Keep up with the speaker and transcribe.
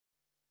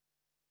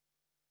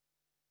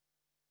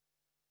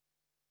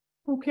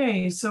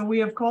Okay, so we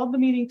have called the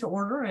meeting to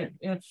order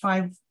at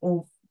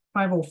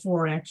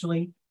 5:04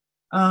 actually.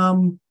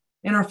 And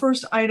our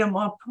first item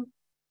up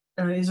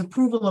is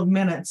approval of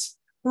minutes.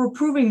 We're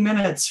approving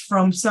minutes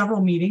from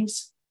several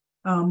meetings,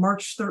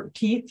 March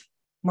 13th,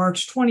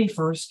 March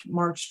 21st,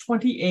 March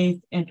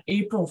 28th, and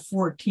April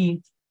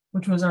 14th,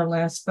 which was our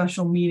last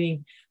special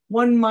meeting.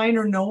 One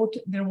minor note,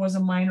 there was a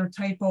minor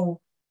typo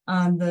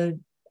on the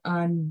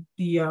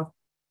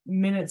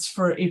minutes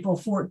for April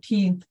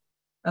 14th.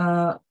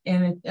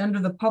 Under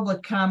the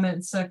public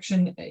comment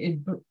section, it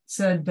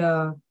said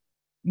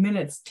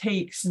minutes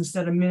takes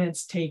instead of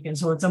minutes taken.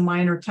 So it's a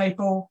minor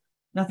typo,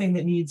 nothing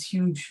that needs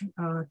huge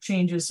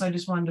changes. So I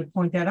just wanted to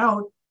point that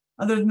out.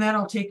 Other than that,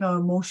 I'll take a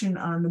motion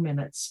on the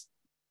minutes.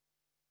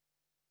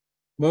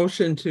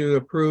 Motion to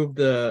approve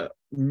the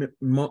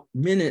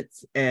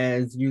minutes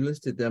as you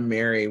listed them,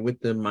 Mary, with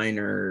the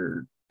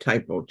minor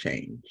typo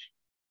change.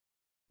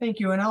 Thank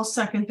you. And I'll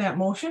second that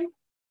motion.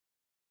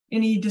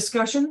 Any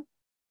discussion?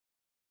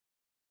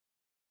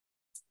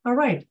 All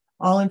right.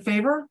 All in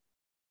favor?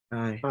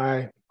 Aye.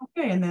 Aye.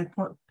 Okay, and that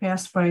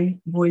passed by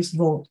voice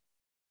vote.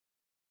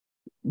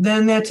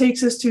 Then that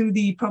takes us to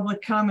the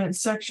public comment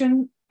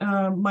section.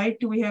 Mike,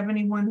 do we have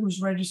anyone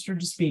who's registered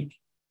to speak?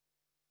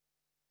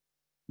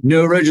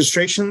 No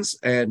registrations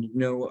and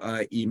no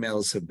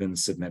emails have been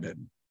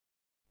submitted.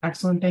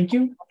 Excellent, thank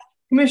you.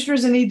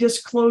 Commissioners, any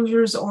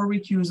disclosures or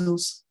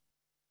recusals?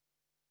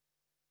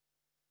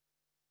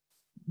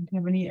 Don't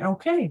have any,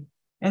 okay.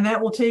 And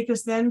that will take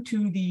us then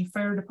to the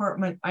fire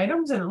department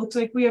items. And it looks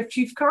like we have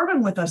Chief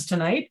Carbon with us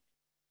tonight.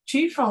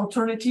 Chief, I'll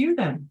turn it to you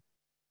then.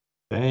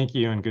 Thank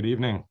you and good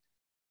evening.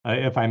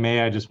 If I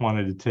may, I just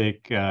wanted to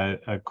take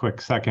a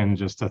quick second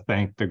just to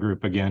thank the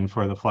group again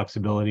for the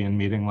flexibility in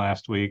meeting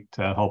last week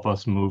to help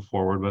us move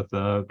forward with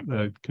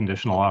the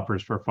conditional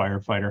offers for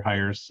firefighter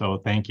hires. So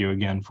thank you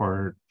again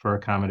for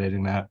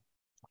accommodating that.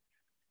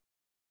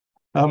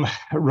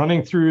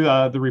 Running through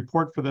the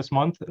report for this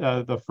month,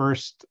 the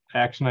first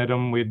action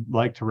item we'd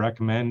like to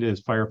recommend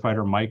is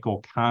firefighter Mike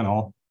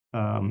O'Connell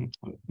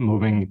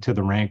moving to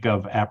the rank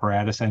of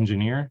apparatus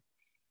engineer.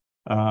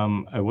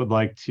 I would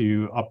like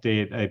to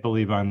update, I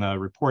believe on the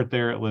report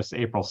there, it lists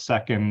April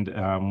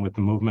 2nd. With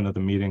the movement of the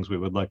meetings, we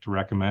would like to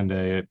recommend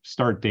a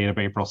start date of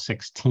April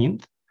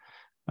 16th,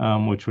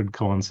 which would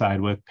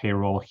coincide with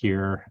payroll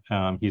here.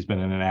 He's been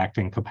in an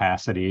acting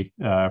capacity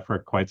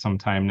for quite some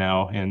time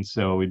now. And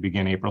so we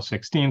begin April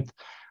 16th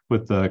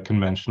with the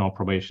conventional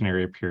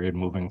probationary period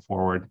moving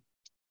forward.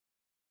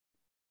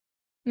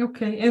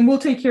 Okay, and we'll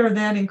take care of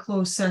that in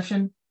closed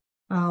session.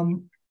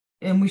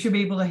 And we should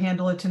be able to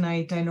handle it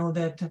tonight. I know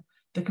that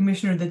the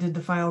commissioner that did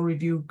the file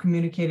review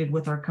communicated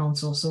with our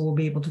council, so we'll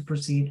be able to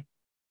proceed.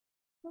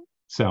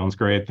 Sounds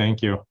great,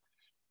 thank you.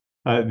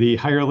 The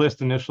hire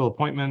list initial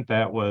appointment,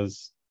 that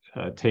was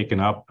taken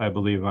up, I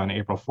believe, on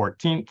April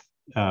 14th.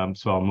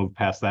 So I'll move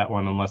past that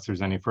one unless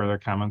there's any further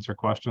comments or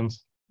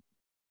questions.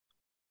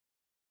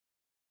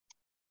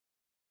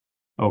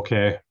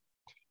 Okay,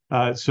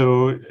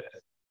 so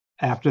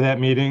after that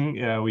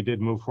meeting, we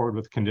did move forward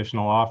with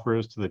conditional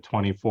offers to the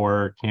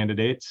 24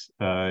 candidates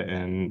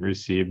and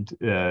received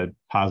a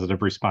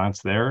positive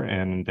response there.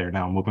 And they're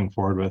now moving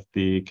forward with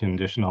the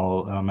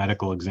conditional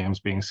medical exams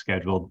being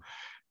scheduled.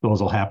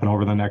 Those will happen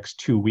over the next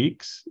 2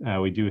 weeks.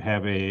 We do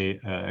have a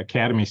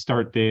academy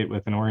start date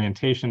with an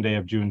orientation day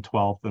of June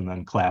 12th and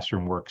then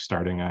classroom work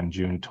starting on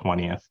June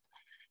 20th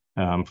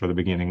for the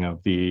beginning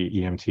of the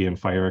EMT and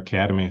fire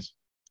academies.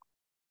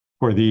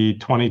 For the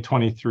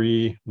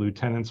 2023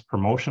 lieutenant's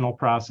promotional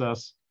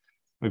process,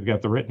 we've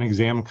got the written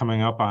exam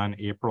coming up on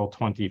April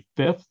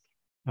 25th,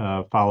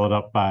 followed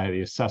up by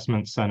the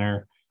assessment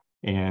center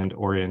and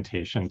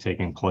orientation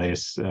taking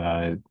place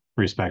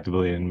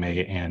respectively in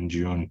May and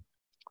June.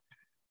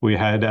 We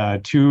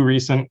had 2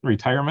 recent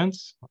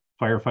retirements,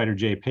 firefighter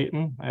Jay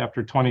Payton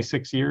after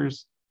 26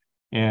 years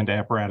and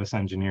apparatus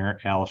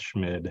engineer Al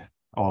Schmid,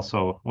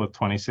 also with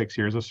 26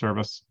 years of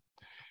service.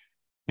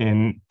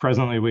 And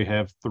presently we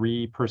have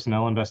 3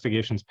 personnel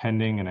investigations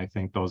pending, and I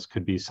think those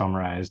could be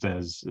summarized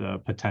as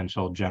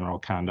potential general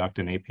conduct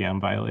and APM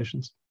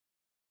violations.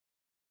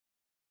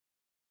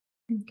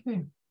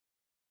 Okay.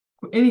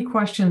 Any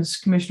questions,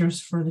 commissioners,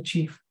 for the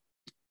chief?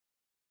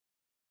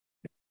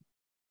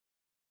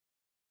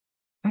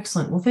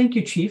 Excellent. Well, thank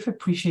you, Chief.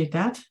 Appreciate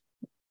that.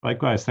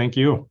 Likewise, thank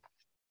you.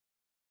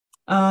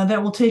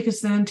 That will take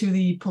us then to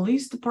the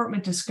police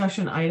department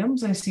discussion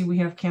items. I see we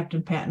have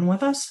Captain Patton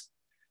with us.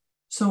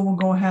 So we'll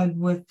go ahead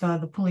with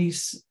the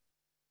police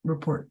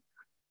report.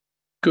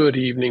 Good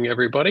evening,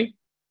 everybody.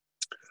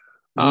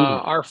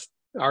 Our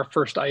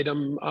first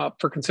item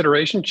for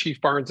consideration,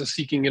 Chief Barnes is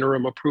seeking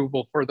interim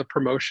approval for the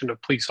promotion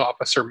of police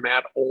officer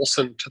Matt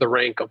Olson to the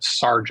rank of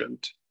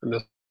sergeant. And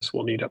this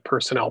will need a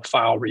personnel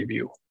file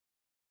review.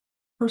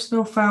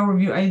 Personnel file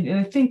review.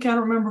 I think, I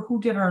don't remember who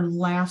did our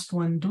last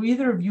one. Do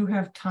either of you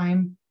have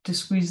time to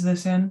squeeze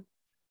this in?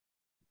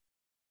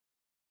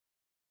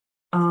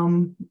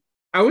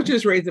 I was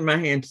just raising my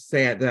hand to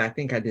say that I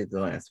think I did the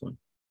last one.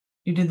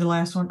 You did the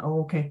last one?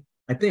 Oh, okay.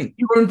 I think.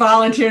 You weren't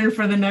volunteering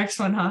for the next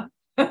one, huh?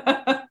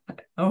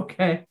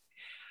 Okay.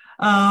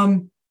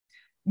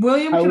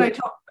 William, can I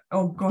talk?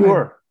 Oh, go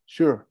ahead.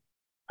 Sure.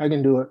 I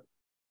can do it.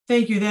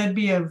 Thank you.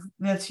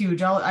 That's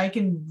huge. I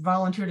can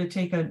volunteer to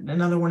take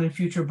another one in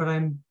future, but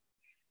I'm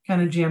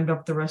kind of jammed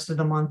up the rest of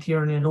the month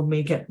here and it'll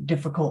make it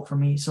difficult for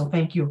me. So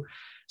thank you.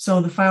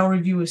 So the file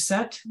review is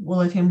set. We'll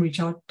let him reach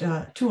out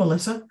to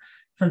Alyssa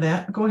for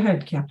that. Go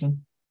ahead,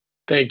 Captain.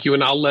 Thank you.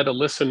 And I'll let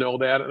Alyssa know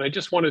that. And I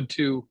just wanted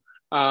to,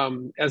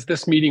 as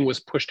this meeting was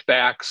pushed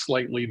back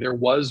slightly, there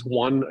was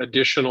one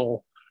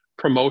additional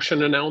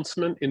promotion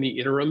announcement in the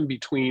interim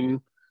between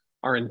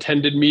our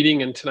intended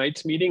meeting and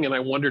tonight's meeting. And I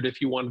wondered if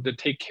you wanted to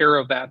take care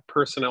of that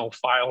personnel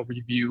file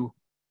review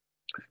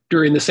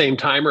during the same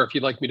time, or if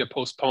you'd like me to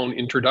postpone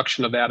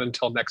introduction of that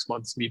until next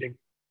month's meeting.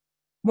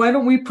 Why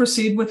don't we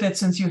proceed with it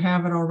since you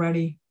have it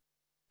already?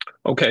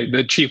 Okay,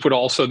 the chief would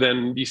also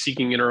then be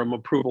seeking interim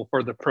approval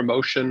for the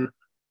promotion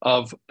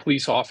of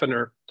police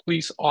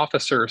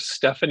officer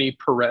Stephanie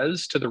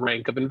Perez to the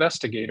rank of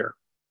investigator.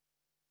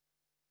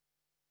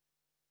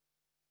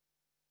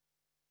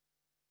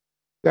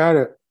 Got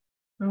it.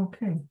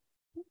 Okay.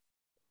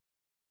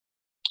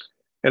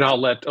 And I'll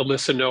let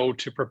Alyssa know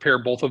to prepare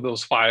both of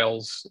those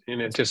files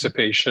in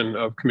anticipation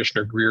of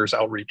Commissioner Greer's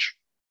outreach.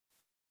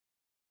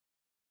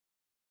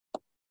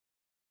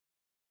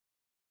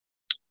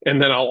 And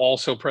then I'll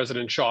also,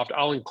 President Schoft,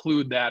 I'll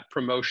include that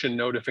promotion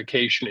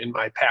notification in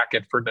my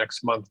packet for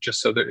next month, just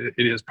so that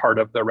it is part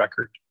of the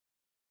record.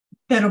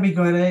 That'll be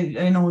good.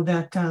 I know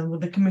that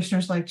the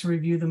commissioners like to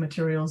review the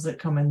materials that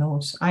come in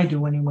those. I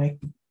do anyway.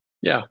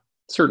 Yeah,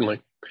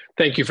 certainly.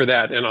 Thank you for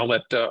that. And I'll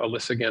let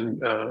Alyssa again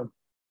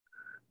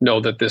know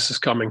that this is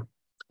coming.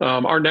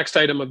 Our next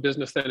item of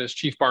business then is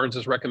Chief Barnes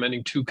is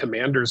recommending 2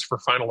 commanders for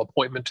final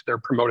appointment to their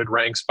promoted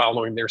ranks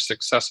following their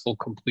successful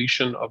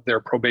completion of their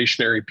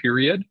probationary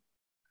period.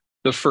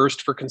 The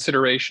first for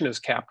consideration is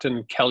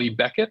Captain Kelly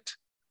Beckett,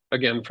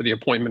 again for the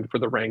appointment for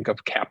the rank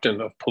of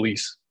Captain of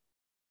Police.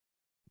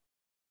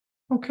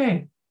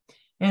 Okay.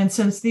 And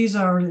since these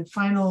are the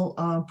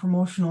final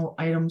promotional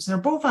items, they're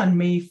both on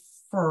May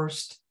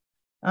 1st.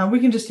 We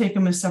can just take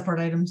them as separate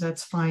items,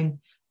 that's fine.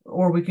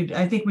 Or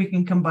I think we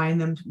can combine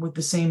them with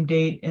the same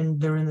date and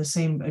they're in the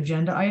same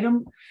agenda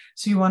item.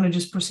 So you want to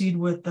just proceed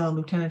with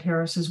Lieutenant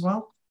Harris as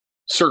well?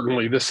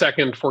 Certainly. The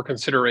second for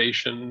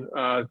consideration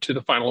to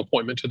the final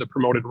appointment to the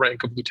promoted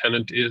rank of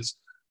lieutenant is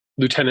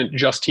Lieutenant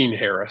Justine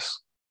Harris.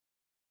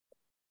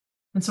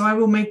 And so I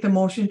will make the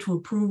motion to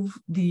approve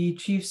the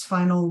chief's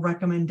final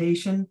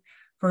recommendation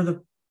for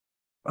the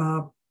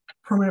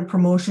permanent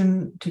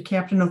promotion to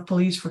Captain of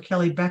Police for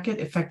Kelly Beckett,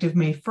 effective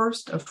May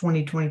 1st of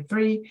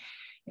 2023,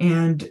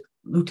 and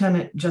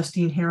Lieutenant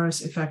Justine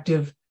Harris,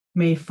 effective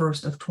May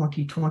 1st of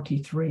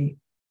 2023.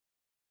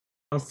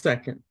 I'll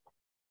second.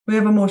 We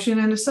have a motion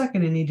and a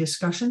second. Any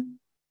discussion?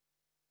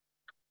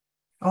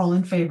 All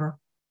in favor?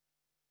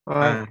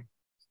 Aye.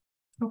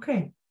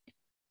 Okay.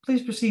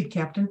 Please proceed,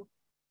 Captain.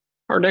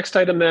 Our next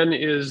item then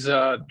is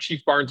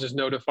Chief Barnes is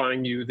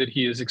notifying you that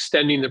he is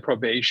extending the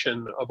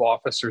probation of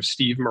Officer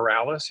Steve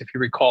Morales. If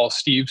you recall,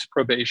 Steve's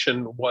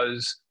probation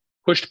was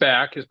pushed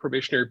back. His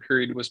probationary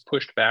period was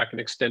pushed back and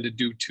extended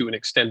due to an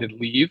extended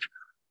leave.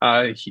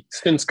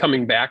 Since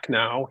coming back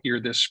now here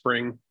this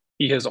spring,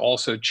 he has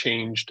also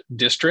changed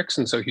districts,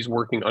 and so he's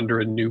working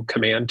under a new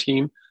command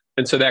team.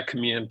 And so that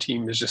command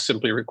team has just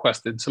simply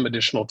requested some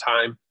additional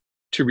time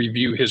to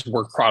review his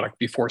work product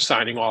before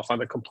signing off on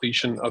the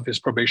completion of his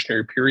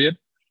probationary period.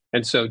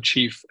 And so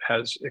Chief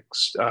has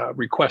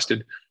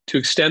requested to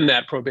extend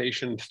that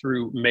probation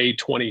through May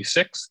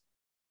 26th.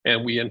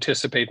 And we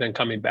anticipate then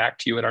coming back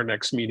to you at our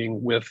next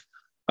meeting with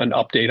an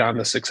update on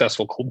the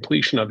successful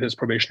completion of his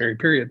probationary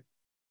period.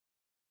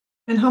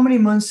 And how many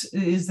months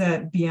is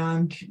that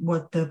beyond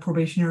what the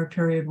probationary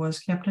period was,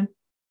 Captain?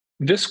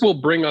 This will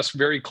bring us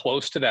very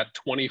close to that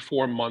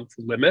 24-month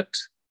limit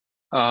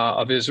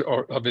of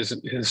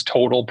his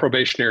total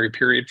probationary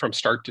period from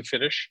start to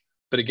finish.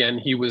 But again,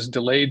 he was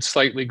delayed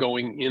slightly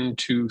going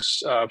into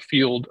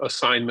field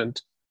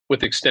assignment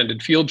with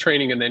extended field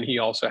training, and then he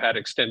also had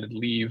extended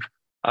leave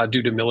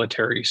due to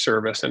military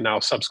service, and now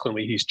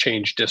subsequently he's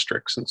changed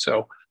districts. And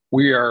so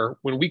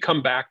when we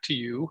come back to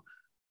you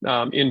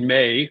in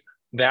May,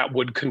 that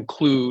would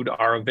conclude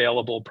our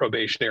available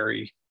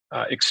probationary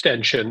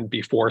extension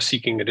before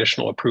seeking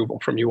additional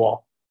approval from you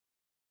all.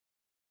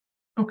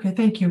 Okay,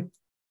 thank you.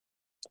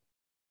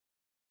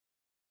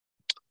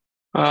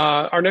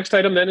 Our next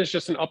item then is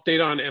just an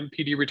update on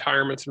MPD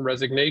retirements and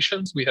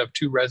resignations. We have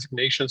 2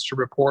 resignations to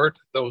report.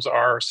 Those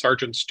are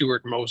Sergeant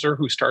Stuart Moser,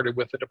 who started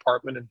with the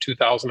department in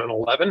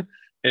 2011,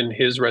 and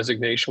his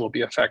resignation will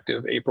be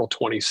effective April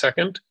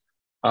 22nd.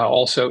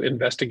 Also,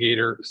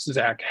 Investigator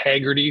Zach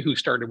Haggerty, who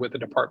started with the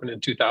department in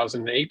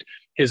 2008.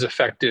 His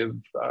effective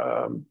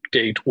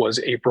date was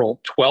April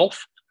 12th.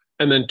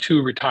 And then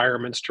 2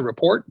 retirements to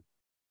report.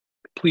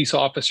 Police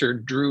Officer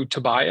Drew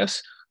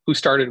Tobias, who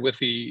started with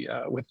the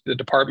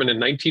department in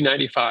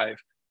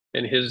 1995,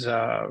 and his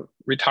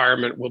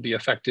retirement will be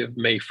effective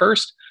May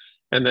 1st.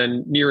 And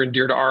then near and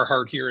dear to our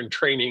heart here in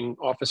training,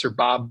 Officer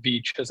Bob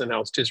Veach has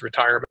announced his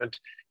retirement.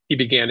 He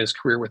began his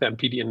career with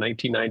MPD in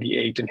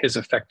 1998, and his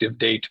effective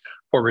date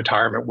for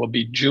retirement will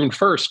be June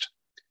 1st.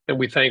 And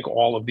we thank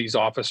all of these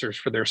officers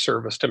for their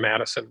service to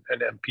Madison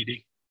and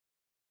MPD.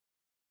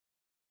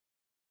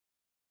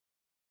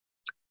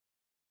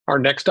 Our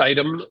next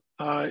item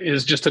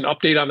is just an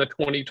update on the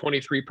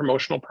 2023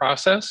 promotional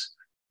process.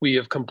 We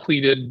have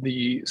completed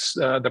the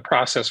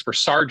process for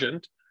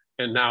sergeant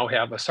and now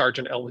have a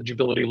sergeant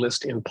eligibility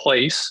list in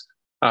place,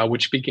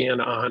 which began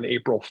on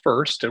April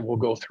 1st and will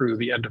go through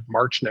the end of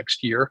March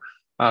next year.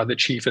 The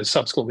chief has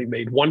subsequently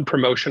made one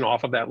promotion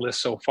off of that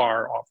list so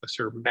far,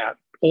 Officer Matt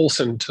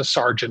Olson to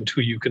sergeant, who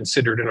you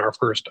considered in our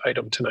first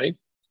item tonight.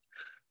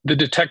 The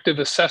Detective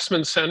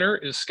Assessment Center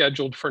is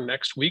scheduled for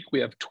next week. We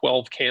have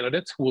 12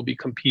 candidates who will be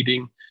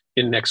competing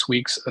in next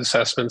week's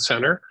assessment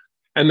center.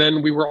 And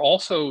then we were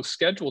also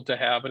scheduled to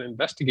have an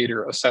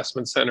Investigator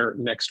Assessment Center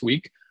next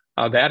week.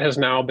 That has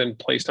now been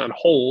placed on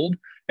hold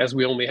as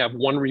we only have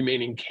one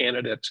remaining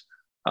candidate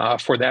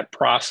for that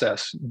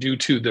process due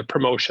to the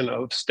promotion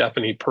of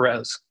Stephanie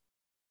Perez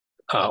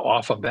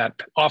off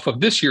of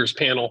this year's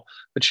panel,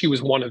 but she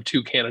was one of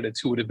two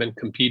candidates who would have been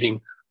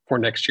competing for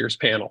next year's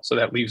panel. So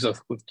that leaves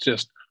us with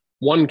just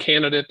one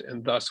candidate,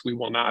 and thus we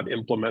will not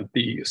implement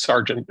the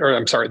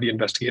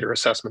Investigator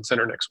Assessment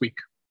Center next week.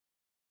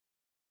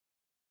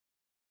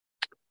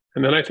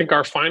 And then I think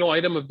our final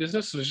item of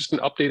business is just an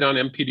update on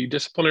MPD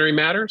disciplinary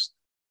matters.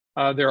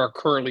 There are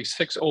currently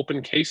 6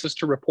 open cases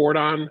to report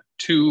on.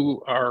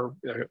 2 are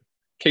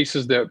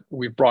cases that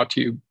we've brought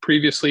to you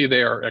previously.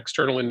 They are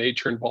external in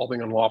nature,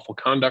 involving unlawful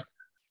conduct.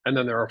 And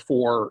then there are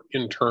 4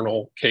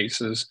 internal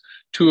cases.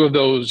 2 of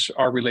those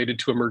are related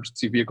to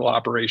emergency vehicle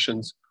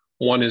operations.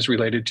 1 is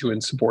related to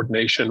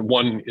insubordination.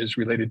 1 is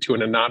related to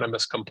an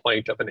anonymous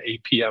complaint of an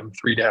APM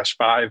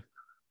 3-5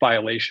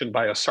 violation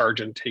by a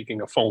sergeant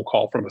taking a phone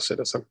call from a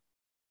citizen.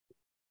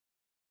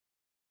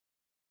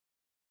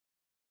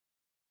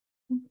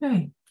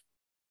 Okay.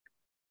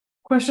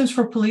 Questions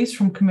for police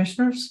from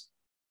commissioners?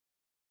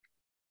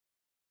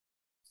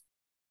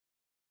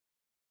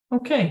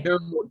 Okay. No,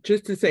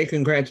 just to say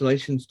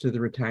congratulations to the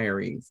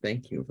retirees.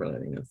 Thank you for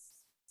letting us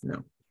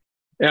know.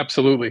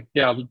 Absolutely.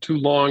 Yeah, 2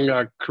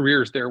 long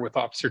careers there with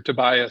Officer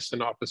Tobias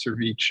and Officer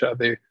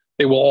Veach.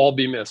 They will all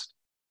be missed.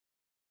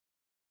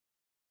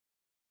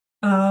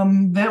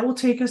 That will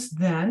take us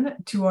then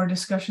to our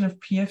discussion of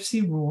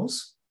PFC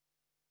rules.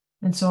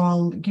 And so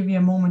I'll give you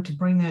a moment to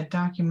bring that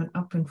document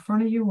up in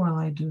front of you while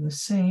I do the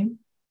same.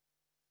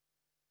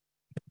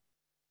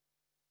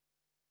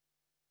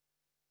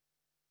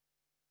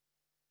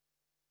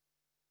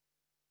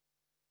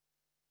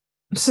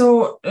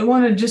 So I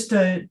wanted just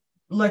to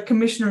let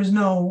commissioners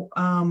know,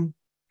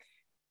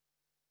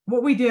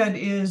 what we did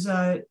is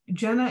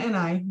Jenna and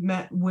I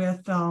met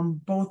with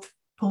both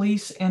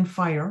police and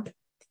fire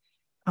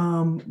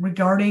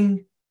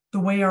regarding the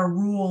way our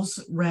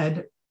rules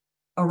read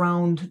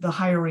around the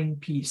hiring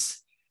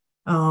piece.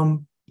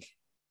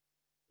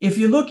 If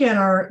you look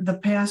at the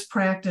past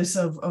practice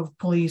of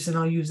police, and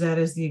I'll use that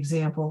as the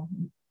example,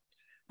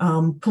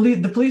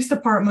 the police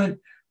department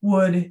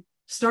would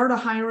start a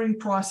hiring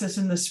process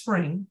in the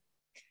spring.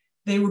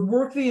 They would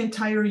work the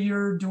entire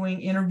year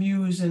doing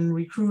interviews and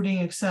recruiting,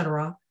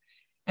 etc.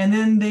 And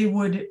then they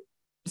would,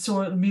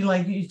 so it'd be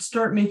like you'd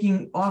start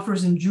making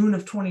offers in June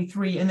of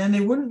 23, and then they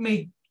wouldn't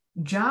make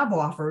job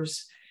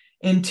offers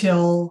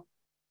until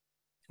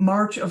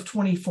March of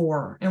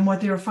 24. And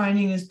what they were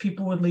finding is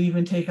people would leave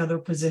and take other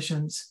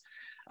positions.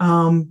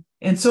 And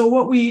so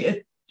what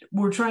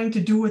we're trying to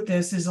do with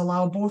this is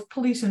allow both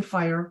police and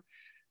fire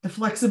the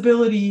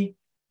flexibility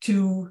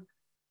to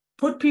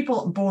put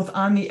people both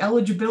on the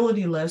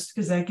eligibility list,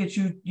 because that gets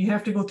you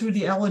have to go through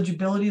the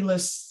eligibility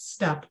list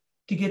step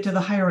to get to the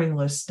hiring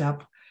list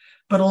step,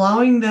 but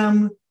allowing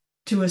them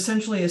to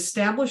essentially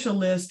establish a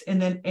list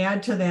and then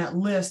add to that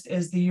list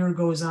as the year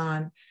goes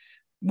on,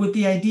 with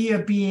the idea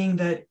being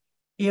that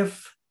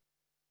if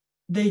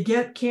they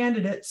get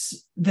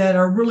candidates that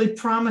are really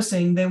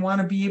promising, they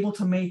want to be able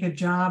to make a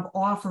job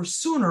offer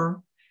sooner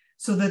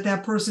so that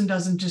that person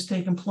doesn't just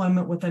take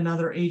employment with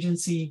another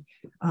agency,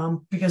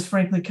 because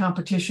frankly,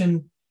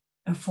 competition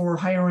for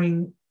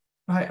hiring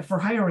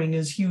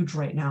is huge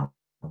right now.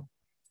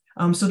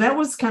 So that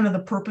was kind of the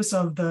purpose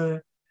of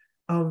the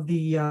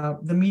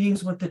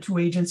meetings with the 2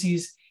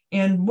 agencies.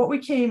 And what we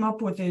came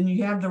up with, and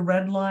you have the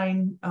red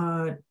line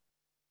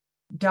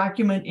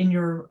document in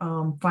your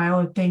file.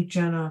 I thank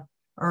Jenna,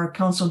 our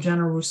counsel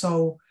Jenna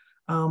Rousseau,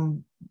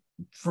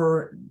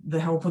 for the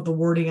help with the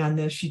wording on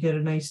this. She did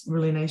a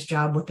really nice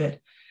job with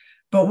it.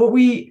 But what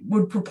we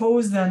would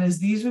propose then is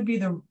these would be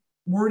the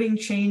wording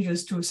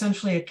changes to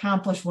essentially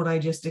accomplish what I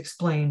just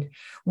explained,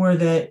 where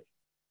the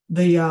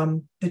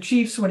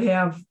chiefs would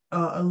have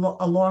a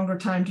longer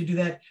time to do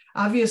that.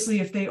 Obviously,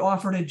 if they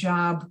offered a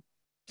job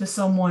to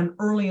someone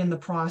early in the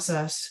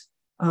process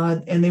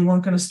and they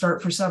weren't going to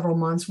start for several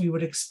months, we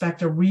would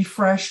expect a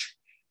refresh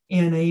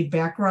in a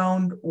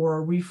background or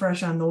a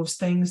refresh on those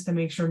things to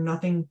make sure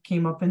nothing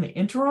came up in the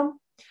interim.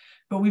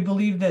 But we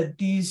believe that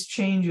these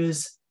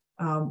changes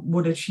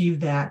would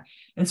achieve that.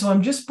 And so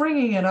I'm just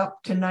bringing it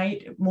up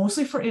tonight,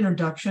 mostly for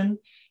introduction,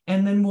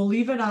 and then we'll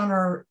leave it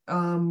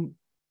on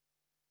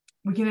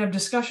we can have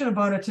discussion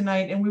about it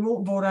tonight, and we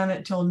won't vote on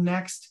it till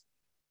next,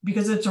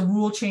 because it's a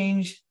rule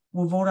change.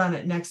 We'll vote on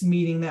it next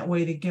meeting. That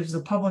way that gives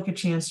the public a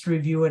chance to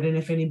review it. And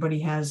if anybody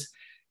has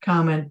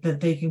comment,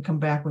 that they can come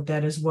back with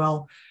that as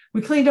well.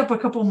 We cleaned up a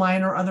couple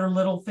minor other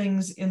little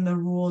things in the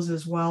rules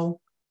as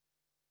well.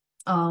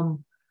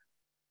 One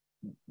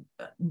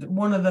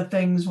of the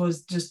things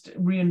was just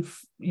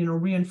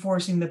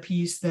reinforcing the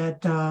piece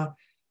that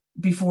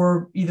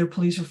before either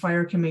police or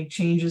fire can make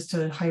changes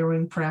to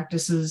hiring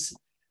practices,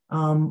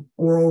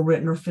 oral,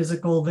 written, or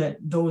physical, that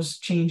those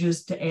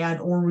changes to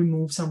add or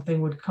remove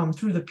something would come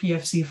through the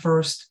PFC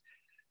first.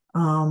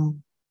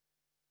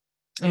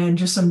 And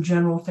just some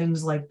general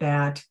things like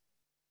that.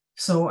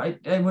 So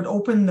I would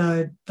open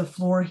the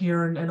floor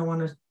here, and I don't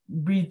want to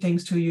read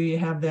things to you. You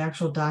have the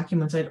actual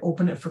documents. I'd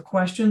open it for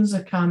questions,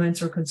 or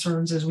comments, or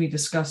concerns as we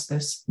discuss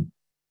this.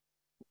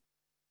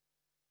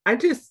 I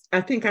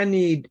think I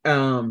need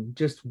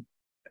just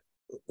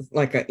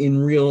like a in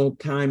real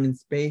time and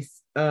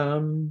space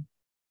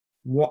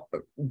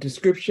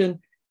description.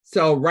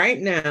 So right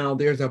now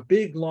there's a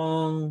big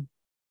long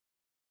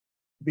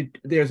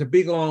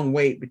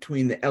wait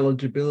between the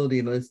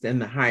eligibility list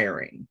and the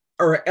hiring,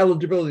 or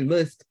eligibility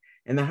list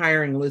and the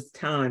hiring list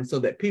time, so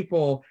that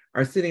people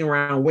are sitting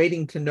around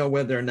waiting to know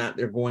whether or not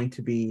they're going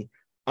to be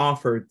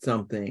offered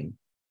something,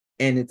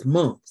 and it's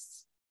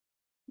months.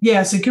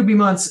 Yes, it could be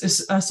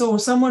months. So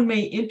someone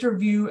may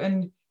interview,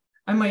 and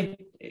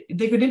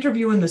they could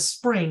interview in the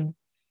spring,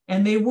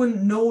 and they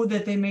wouldn't know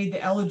that they made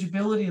the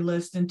eligibility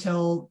list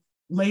until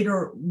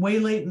later, way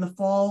late in the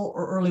fall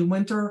or early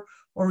winter,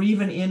 or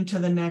even into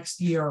the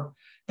next year.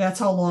 That's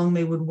how long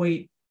they would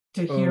wait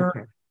to hear.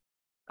 Okay.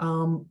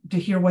 To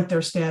hear what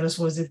their status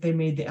was if they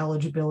made the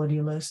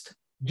eligibility list.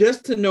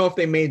 Just to know if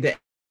they made the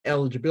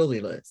eligibility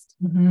list.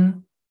 Mm-hmm.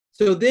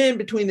 So then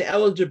between the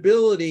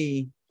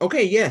eligibility,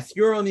 okay, yes,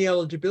 you're on the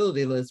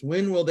eligibility list.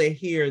 When will they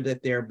hear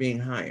that they're being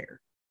hired?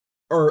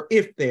 Or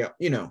if they're,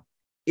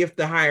 if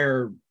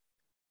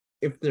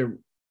the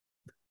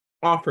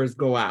offers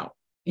go out.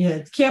 Yeah,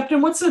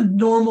 Captain, what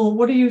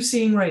are you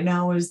seeing right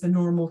now is the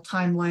normal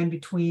timeline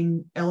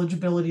between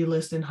eligibility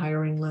list and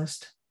hiring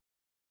list?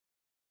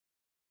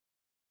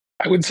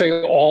 I would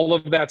say all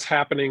of that's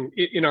happening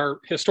in our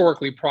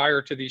historically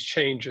prior to these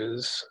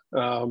changes.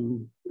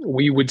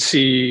 We would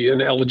see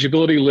an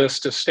eligibility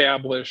list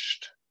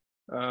established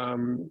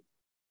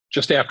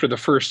just after the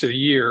first of the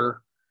year,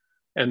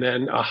 and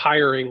then a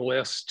hiring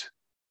list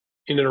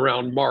in and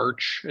around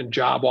March, and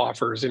job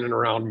offers in and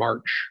around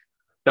March.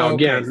 Now,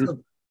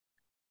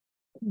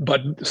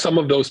 but some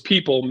of those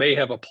people may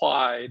have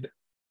applied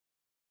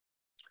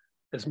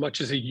as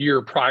much as a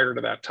year prior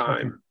to that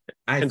time.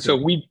 Okay. So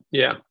we'd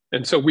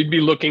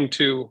be looking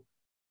to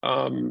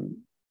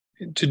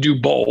do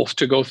both,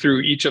 to go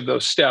through each of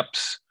those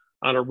steps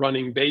on a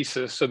running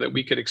basis, so that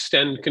we could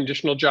extend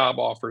conditional job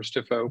offers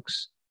to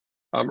folks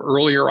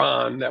earlier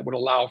on. That would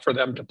allow for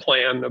them to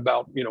plan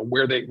about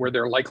where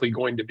they're likely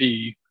going to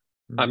be.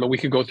 And we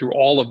could go through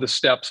all of the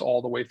steps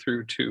all the way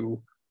through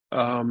to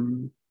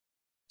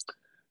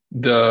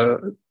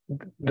the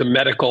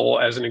medical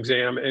as an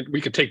exam, and we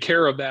could take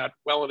care of that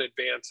well in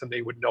advance, and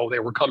they would know they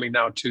were coming.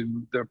 Now,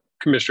 to the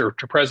Commissioner,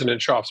 to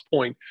President Schaaf's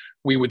point,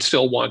 we would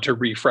still want to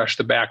refresh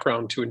the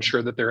background to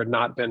ensure that there had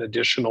not been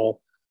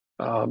additional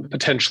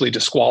potentially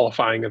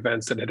disqualifying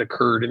events that had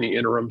occurred in the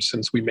interim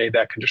since we made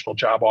that conditional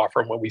job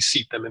offer and when we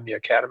seat them in the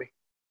academy.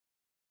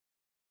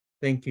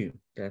 Thank you.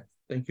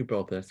 Thank you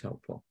both. That's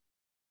helpful.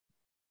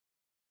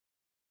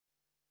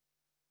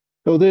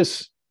 So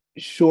this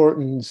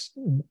shortens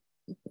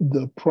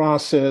the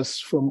process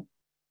from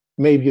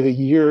maybe a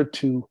year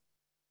to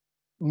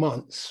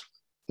months.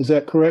 Is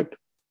that correct?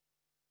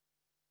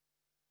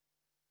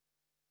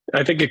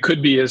 I think it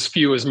could be as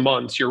few as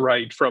months. You're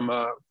right. From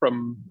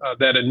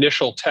that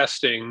initial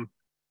testing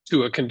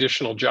to a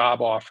conditional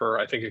job offer,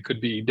 I think it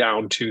could be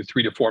down to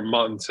 3 to 4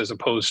 months, as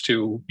opposed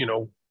to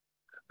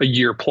a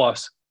year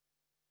plus.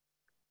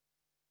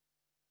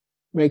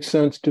 Makes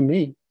sense to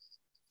me.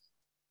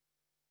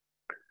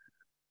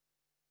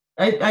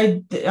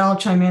 I'll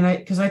chime in,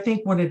 because I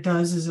think what it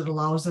does is it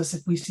allows us,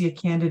 if we see a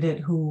candidate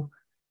who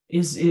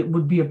it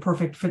would be a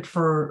perfect fit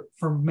for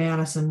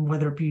Madison,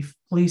 whether it be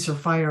police or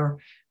fire,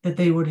 that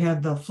they would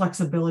have the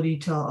flexibility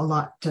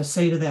to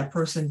say to that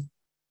person,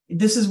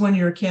 this is when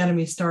your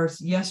academy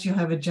starts. Yes, you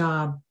have a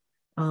job.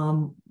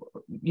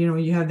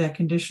 You have that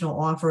conditional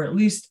offer. At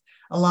least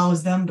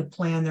allows them to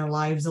plan their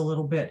lives a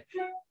little bit.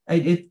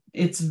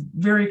 It's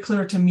very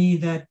clear to me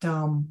that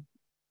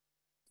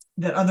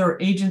that other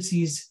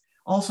agencies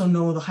also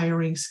know the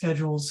hiring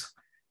schedules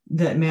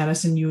that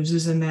Madison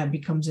uses, and that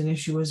becomes an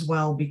issue as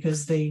well,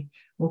 because they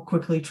will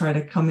quickly try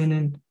to come in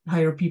and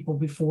hire people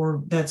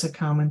before. That's a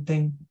common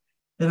thing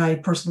that I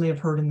personally have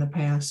heard in the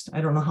past. I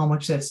don't know how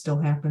much that still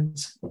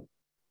happens.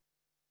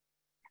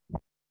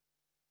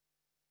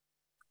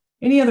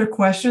 Any other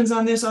questions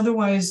on this?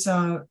 Otherwise,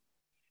 we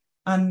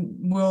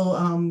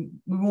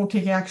won't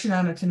take action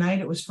on it tonight.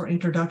 It was for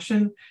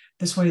introduction.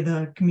 This way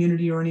the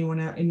community or anyone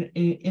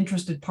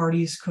interested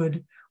parties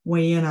could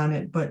weigh in on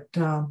it. But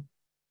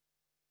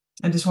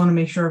I just want to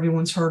make sure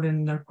everyone's heard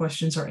and their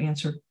questions are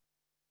answered.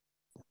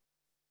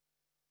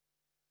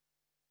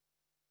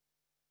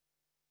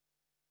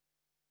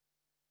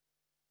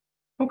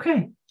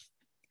 Okay.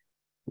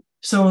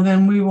 So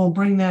then we will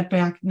bring that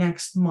back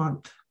next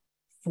month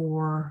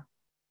for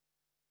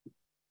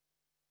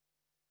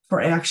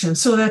action.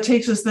 So that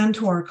takes us then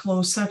to our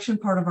closed session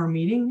part of our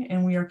meeting,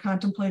 and we are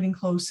contemplating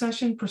closed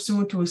session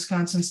pursuant to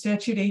Wisconsin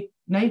Statute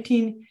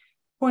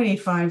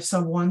 19.85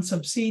 sub 1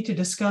 sub C to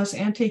discuss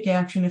and take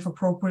action if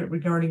appropriate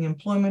regarding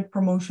employment,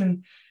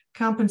 promotion,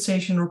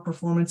 compensation, or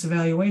performance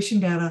evaluation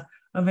data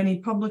of any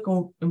public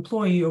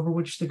employee over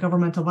which the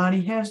governmental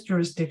body has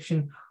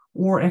jurisdiction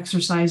or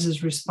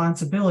exercises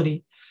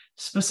responsibility.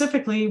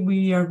 Specifically,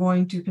 we are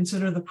going to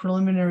consider the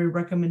preliminary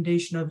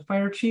recommendation of the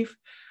fire chief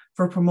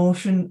for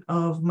promotion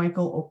of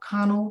Michael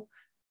O'Connell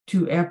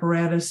to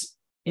apparatus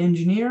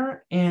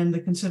engineer, and the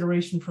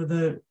consideration for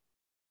the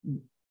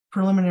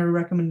preliminary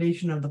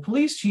recommendation of the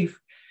police chief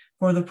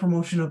for the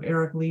promotion of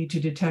Eric Lee to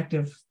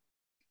detective.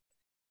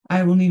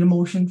 I will need a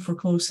motion for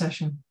closed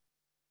session.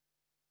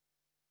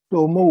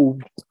 So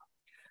moved.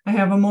 I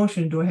have a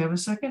motion. Do I have a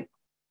second?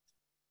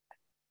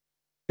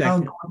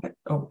 Second.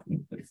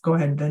 Go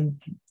ahead then.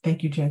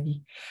 Thank you,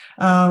 Jackie.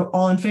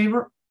 All in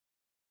favor?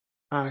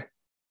 Aye.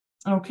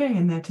 Okay,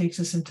 and that takes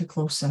us into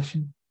closed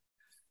session.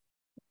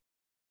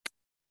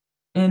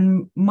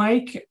 And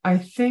Mike, I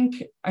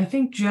think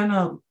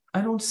Jenna,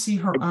 I don't see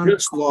her I on.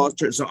 just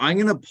lost her. So I'm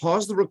going to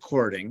pause the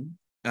recording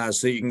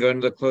so you can go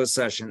into the closed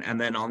session, and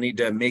then I'll need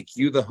to make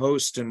you the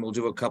host and we'll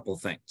do a couple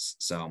things.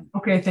 So.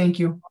 Okay, thank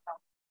you.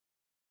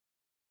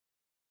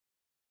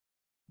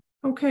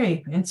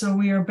 Okay, and so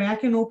we are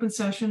back in open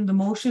session. The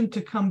motion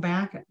to come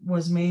back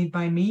was made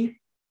by me,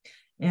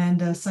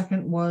 and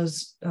second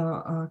was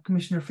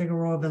Commissioner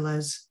Figueroa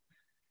Velez.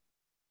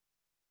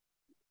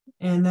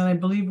 And then I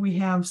believe we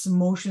have some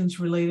motions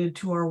related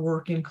to our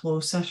work in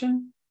closed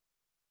session.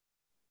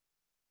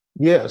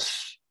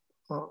 Yes.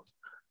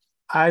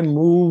 I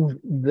move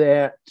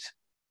that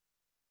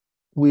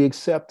we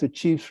accept the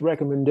chief's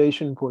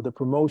recommendation for the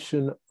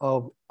promotion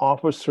of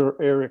Officer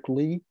Eric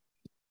Lee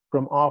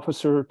from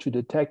officer to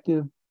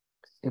detective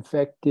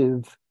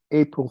effective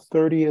April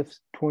 30th,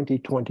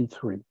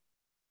 2023.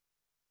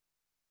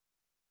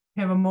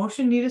 Have a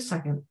motion, need a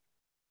second.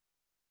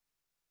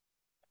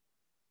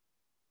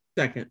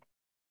 Second.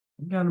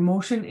 Got a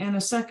motion and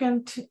a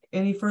second.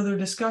 Any further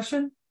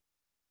discussion?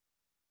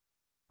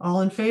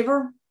 All in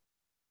favor?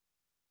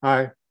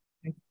 Aye.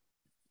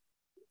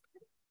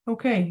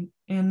 Okay,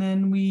 and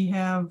then we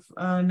have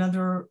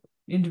another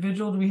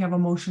individual. Do we have a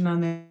motion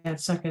on that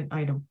second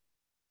item?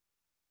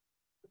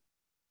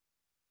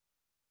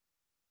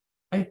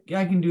 I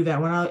can do that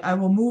one. I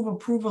will move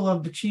approval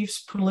of the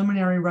chief's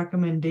preliminary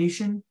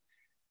recommendation,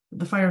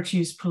 the fire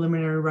chief's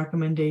preliminary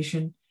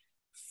recommendation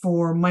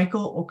for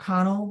Michael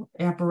O'Connell,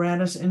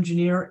 apparatus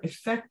engineer,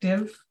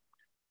 effective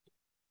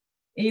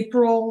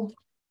April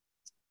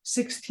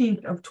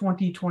 16th of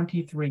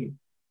 2023.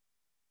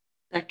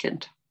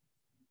 Second.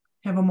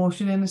 Have a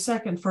motion and a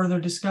second. Further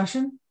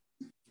discussion?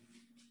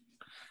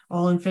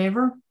 All in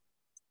favor?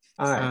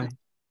 Aye.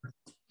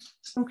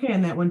 Okay,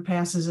 and that one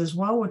passes as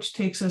well, which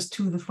takes us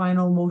to the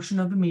final motion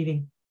of the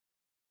meeting.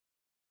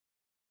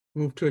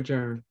 Move to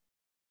adjourn.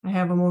 I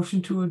have a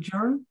motion to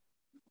adjourn.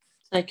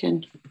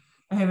 Second.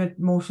 I have a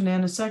motion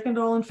and a second.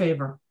 All in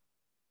favor?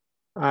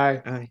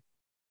 Aye. Aye.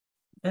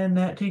 And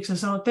that takes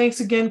us out. Thanks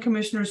again,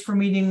 commissioners, for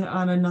meeting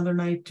on another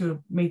night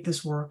to make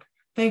this work.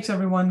 Thanks,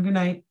 everyone. Good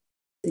night.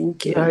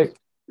 Thank you. Aye.